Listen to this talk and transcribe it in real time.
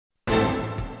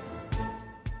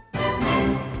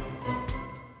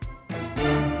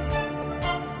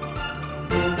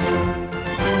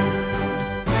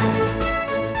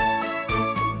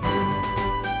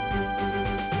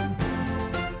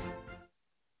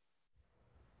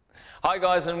Hi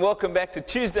guys, and welcome back to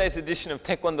Tuesday's edition of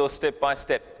Taekwondo Step by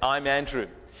Step. I'm Andrew.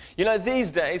 You know, these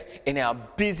days, in our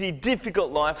busy,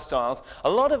 difficult lifestyles, a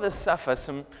lot of us suffer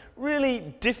some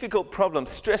really difficult problems,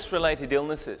 stress-related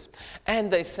illnesses.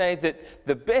 And they say that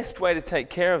the best way to take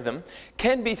care of them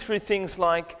can be through things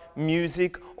like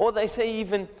music, or they say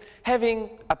even having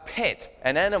a pet,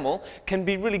 an animal, can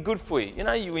be really good for you. You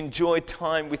know, you enjoy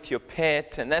time with your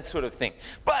pet and that sort of thing.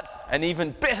 But an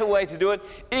even better way to do it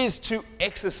is to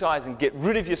exercise and get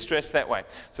rid of your stress that way.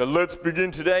 So let's begin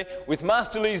today with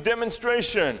Master Lee's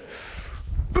demonstration.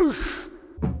 Oof.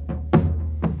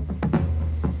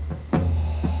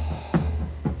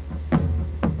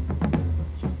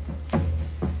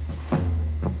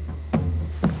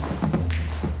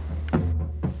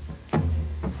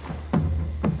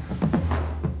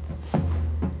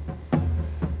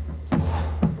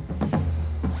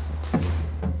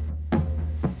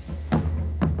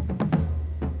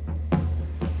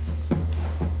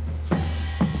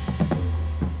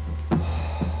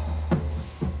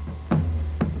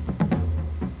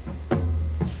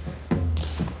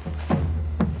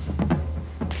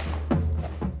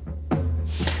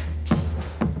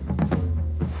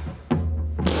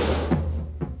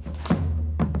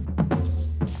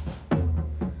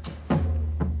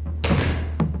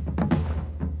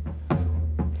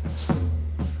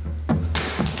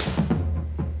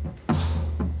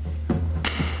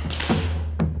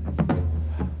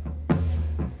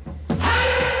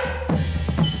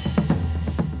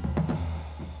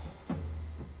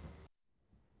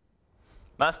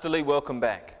 Master Lee, welcome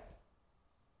back.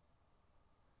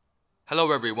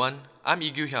 Hello everyone, I'm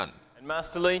Lee Hyun. And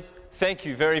Master Lee, thank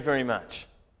you very, very much.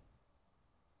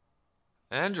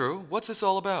 Andrew, what's this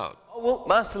all about? Oh, well,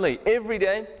 Master Lee, every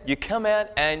day you come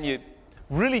out and you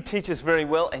really teach us very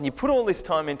well and you put all this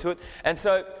time into it. And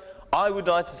so I would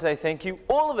like to say thank you.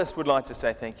 All of us would like to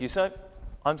say thank you. So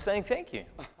I'm saying thank you.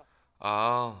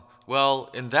 Oh, well,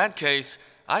 in that case,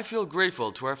 I feel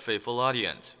grateful to our faithful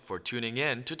audience for tuning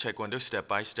in to Taekwondo Step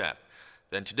by Step.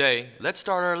 Then today, let's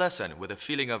start our lesson with a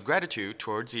feeling of gratitude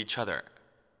towards each other.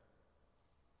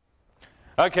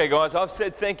 Okay guys, I've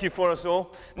said thank you for us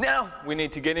all. Now we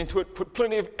need to get into it, put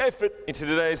plenty of effort into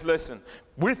today's lesson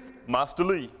with Master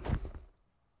Lee.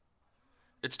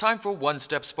 It's time for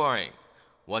one-step sparring.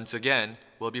 Once again,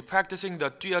 we'll be practicing the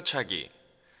Twio yop-chagi.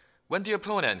 When the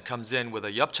opponent comes in with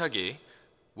a yop-chagi,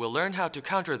 we'll learn how to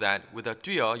counter that with a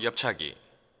Twio yop-chagi.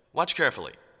 Watch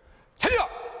carefully. 차려!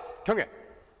 경계!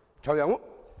 좌우양우!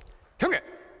 경계!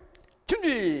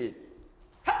 준비!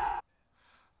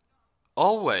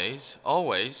 Always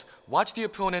watch the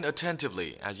opponent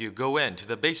attentively as you go into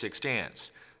the basic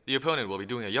stance. The opponent will be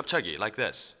doing a yop-chagi like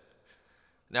this.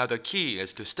 Now the key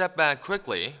is to step back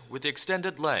quickly with the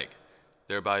extended leg,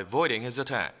 thereby avoiding his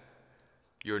attack.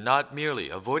 You're not merely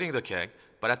avoiding the kick,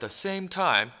 but at the same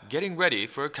time getting ready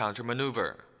for a counter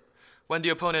maneuver. When the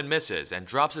opponent misses and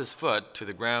drops his foot to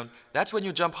the ground, that's when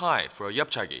you jump high for a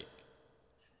yop-chagi.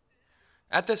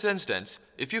 At this instance,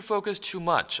 if you focus too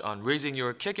much on raising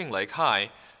your kicking leg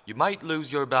high, you might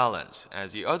lose your balance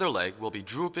as the other leg will be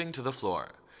drooping to the floor.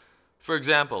 For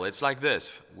example, it's like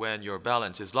this when your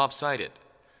balance is lopsided.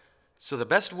 So the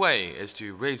best way is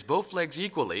to raise both legs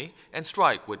equally and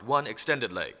strike with one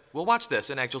extended leg. We'll watch this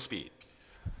in actual speed.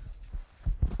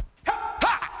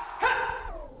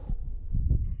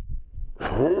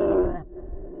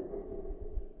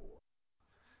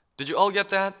 Did you all get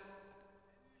that?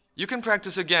 You can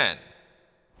practice again.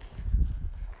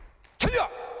 차려!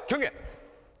 경계!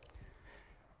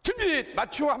 준비!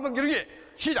 맞추고 한번 겨루기!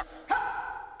 시작!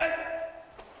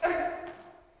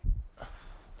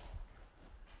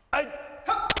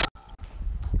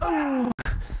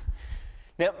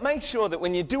 Now make sure that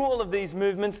when you do all of these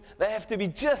movements, they have to be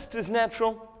just as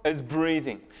natural as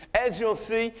breathing, as you'll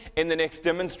see in the next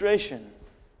demonstration.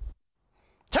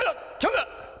 차려! 경계!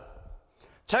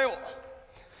 자유!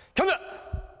 경계!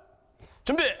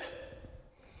 준비!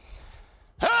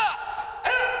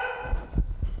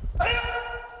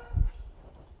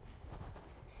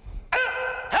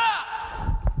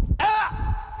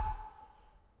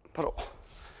 바로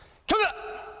경계!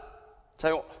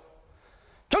 자유!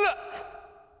 경계!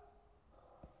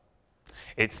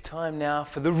 It's time now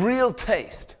for the real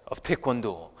taste of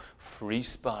Taekwondo, free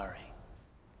sparring.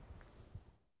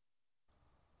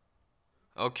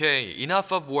 Okay,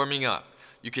 enough of warming up.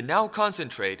 You can now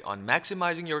concentrate on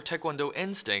maximizing your Taekwondo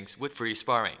instincts with free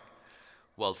sparring.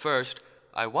 Well, first,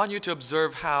 I want you to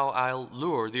observe how I'll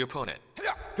lure the opponent.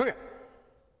 경계!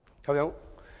 좌우양우!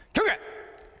 경계!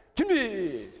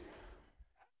 준비!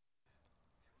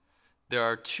 There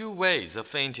are two ways of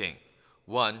feinting.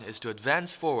 One is to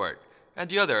advance forward, and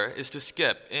the other is to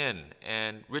skip in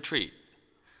and retreat.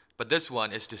 But this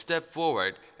one is to step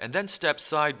forward and then step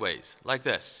sideways, like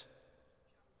this.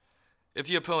 If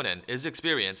the opponent is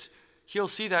experienced, he'll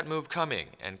see that move coming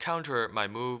and counter my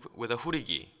move with a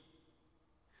hurigi.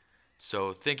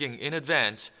 So thinking in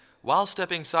advance, while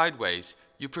stepping sideways,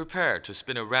 you prepare to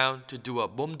spin around to do a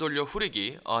몸돌려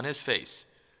hurigi on his face.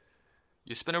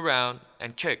 You spin around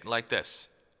and kick like this.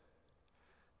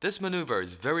 This maneuver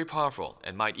is very powerful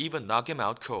and might even knock him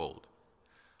out cold.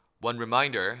 One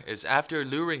reminder is after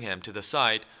luring him to the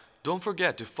side, don't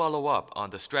forget to follow up on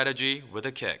the strategy with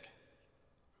a kick.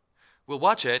 We'll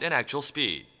watch it in actual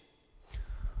speed.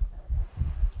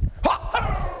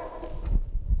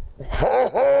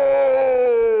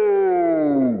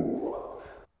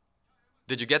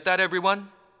 Did you get that, everyone?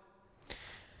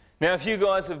 Now, if you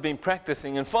guys have been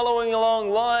practicing and following along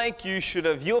like you should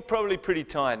have, you're probably pretty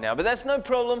tired now, but that's no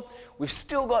problem. We've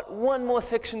still got one more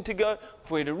section to go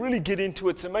for you to really get into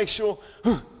it, so make sure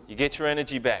you get your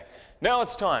energy back. Now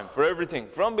it's time for everything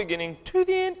from beginning to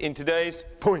the end in today's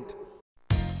point.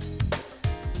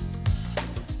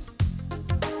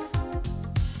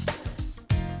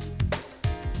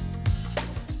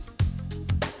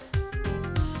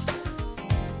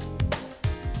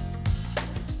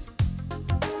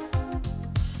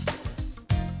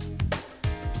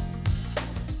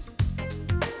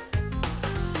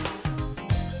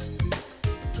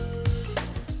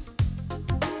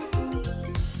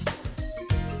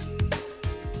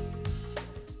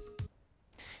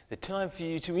 The time for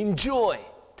you to enjoy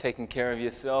taking care of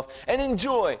yourself and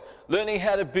enjoy learning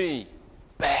how to be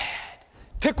bad.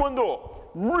 Taekwondo,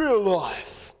 real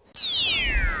life.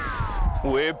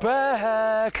 We're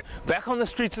back on the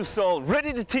streets of Seoul,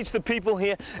 ready to teach the people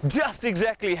here just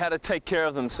exactly how to take care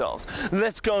of themselves.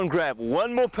 Let's go and grab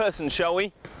one more person, shall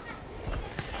we?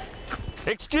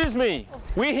 Excuse me,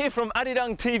 we're here from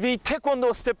Arirang TV,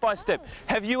 Taekwondo Step by Step.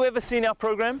 Have you ever seen our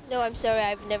program? No, I'm sorry,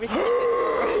 I've never seen it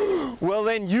before. Well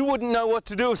then, you wouldn't know what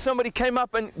to do if somebody came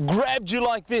up and grabbed you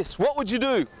like this. What would you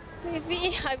do?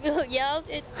 Maybe I will yell.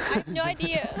 I have no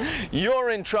idea.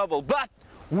 You're in trouble, but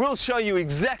we'll show you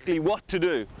exactly what to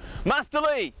do. Master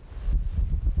Lee!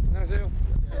 안녕하세요.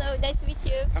 Hello, nice to meet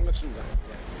you. 반갑습니다.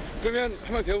 그러면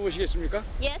한번 배워보시겠습니까?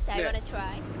 Yes, I Yeah. want to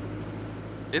try.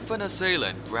 If an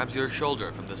assailant grabs your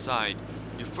shoulder from the side,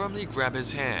 you firmly grab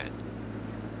his hand.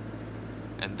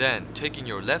 And then, taking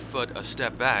your left foot a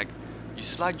step back, you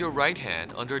slide your right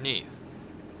hand underneath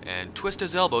and twist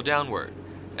his elbow downward.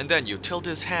 And then you tilt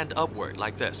his hand upward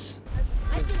like this.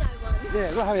 I think I won. 네,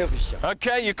 그거 한번 해보시죠.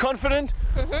 Okay, you confident?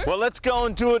 Well, let's go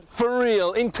and do it for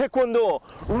real in Taekwondo,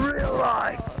 real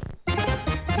life.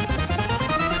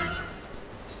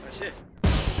 다시.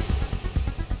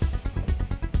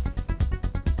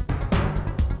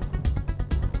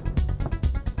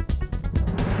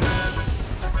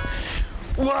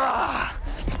 Wow,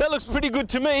 that looks pretty good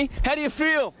to me. How do you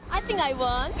feel? I think I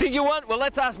won. Think you won? Well,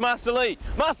 let's ask Master Lee.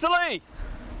 Master Lee!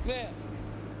 네.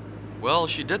 Well,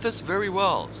 she did this very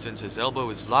well since his elbow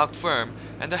is locked firm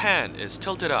and the hand is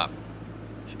tilted up.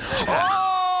 She passed.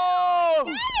 Oh!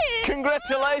 it!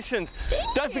 Congratulations!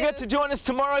 Don't forget to join us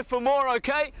tomorrow for more,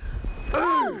 okay?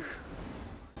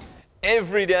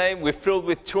 Every day we're filled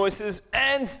with choices,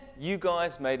 and you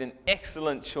guys made an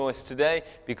excellent choice today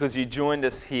because you joined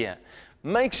us here.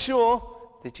 Make sure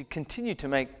that you continue to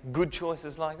make good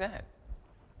choices like that.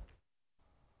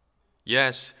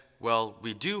 Yes, well,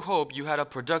 we do hope you had a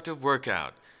productive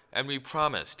workout, and we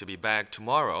promise to be back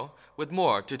tomorrow with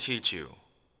more to teach you.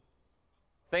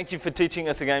 Thank you for teaching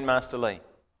us again, Master Lee.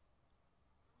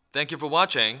 Thank you for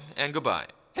watching, and goodbye.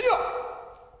 해려!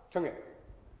 정해.